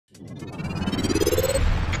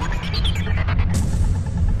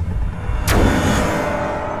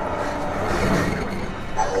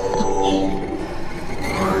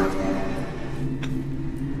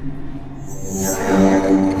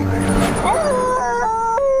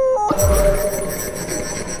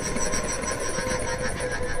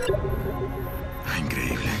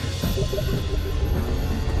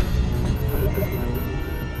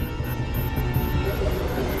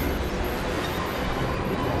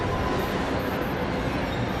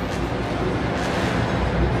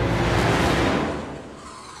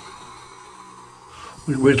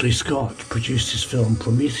When Ridley Scott produced his film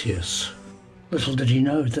Prometheus, little did he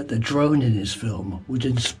know that the drone in his film would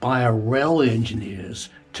inspire railway engineers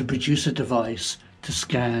to produce a device to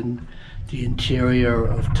scan the interior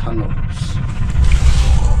of tunnels.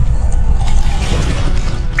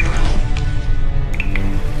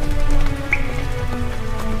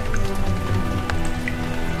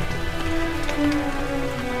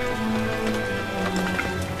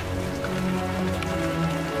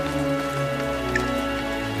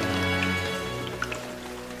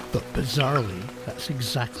 But bizarrely, that's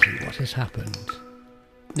exactly what has happened.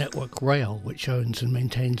 Network Rail, which owns and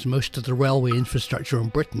maintains most of the railway infrastructure in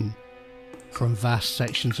Britain, from vast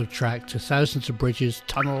sections of track to thousands of bridges,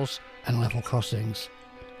 tunnels and level crossings,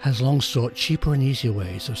 has long sought cheaper and easier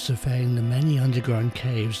ways of surveying the many underground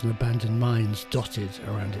caves and abandoned mines dotted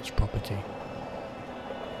around its property.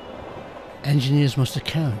 Engineers must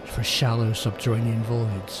account for shallow subterranean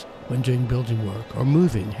voids when doing building work or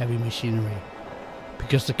moving heavy machinery,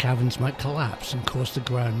 because the caverns might collapse and cause the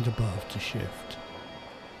ground above to shift.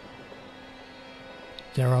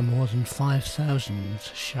 There are more than 5,000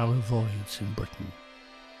 shallow voids in Britain.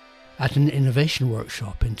 At an innovation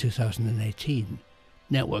workshop in 2018,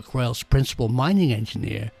 Network Rail's principal mining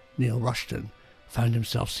engineer, Neil Rushton, found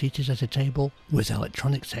himself seated at a table with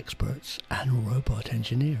electronics experts and robot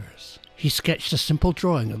engineers. He sketched a simple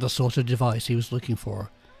drawing of the sort of device he was looking for,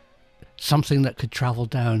 something that could travel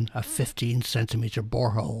down a 15-centimetre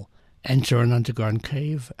borehole, enter an underground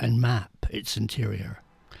cave and map its interior.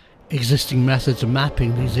 Existing methods of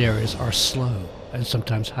mapping these areas are slow and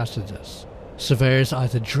sometimes hazardous. Surveyors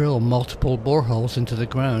either drill multiple boreholes into the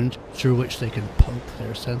ground through which they can poke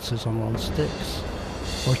their sensors on long sticks,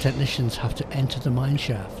 or technicians have to enter the mine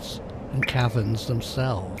shafts and caverns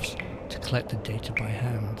themselves to collect the data by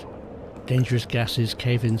hand. Dangerous gases,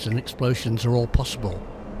 cave-ins and explosions are all possible.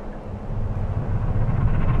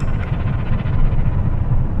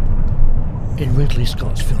 In Ridley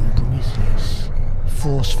Scott's film Prometheus,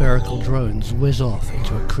 4 spherical drones whiz off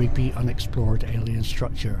into a creepy, unexplored alien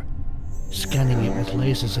structure, scanning it with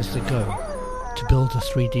lasers as they go to build a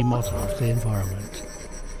 3D model of the environment.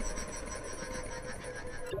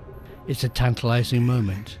 It's a tantalizing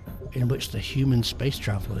moment in which the human space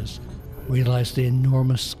travelers realize the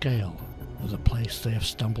enormous scale of the place they have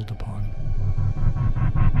stumbled upon.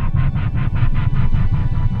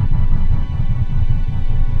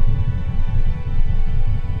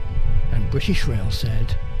 British Rail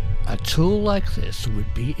said, "A tool like this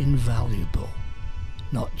would be invaluable,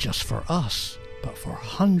 not just for us, but for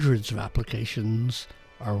hundreds of applications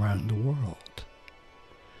around the world."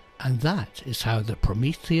 And that is how the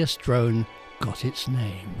Prometheus drone got its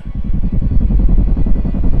name.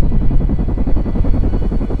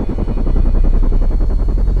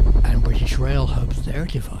 And British Rail hopes their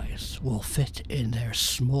device will fit in their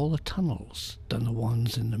smaller tunnels than the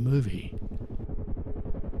ones in the movie.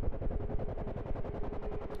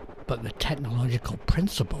 But the technological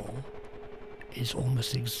principle is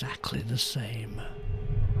almost exactly the same.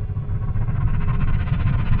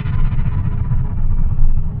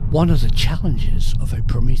 One of the challenges of a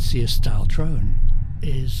Prometheus-style drone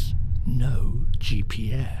is no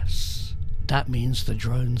GPS. That means the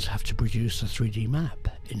drones have to produce a 3D map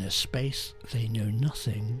in a space they know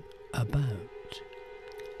nothing about.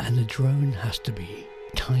 And the drone has to be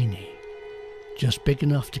tiny, just big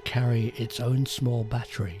enough to carry its own small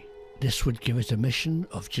battery. This would give it a mission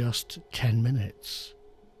of just 10 minutes.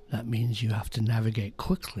 That means you have to navigate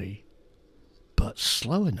quickly, but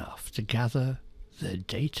slow enough to gather the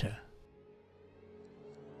data.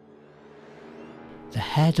 The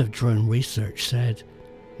head of drone research said,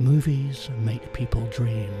 "Movies make people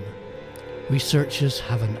dream. Researchers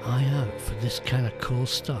have an eye out for this kind of cool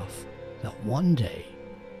stuff that one day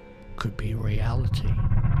could be reality."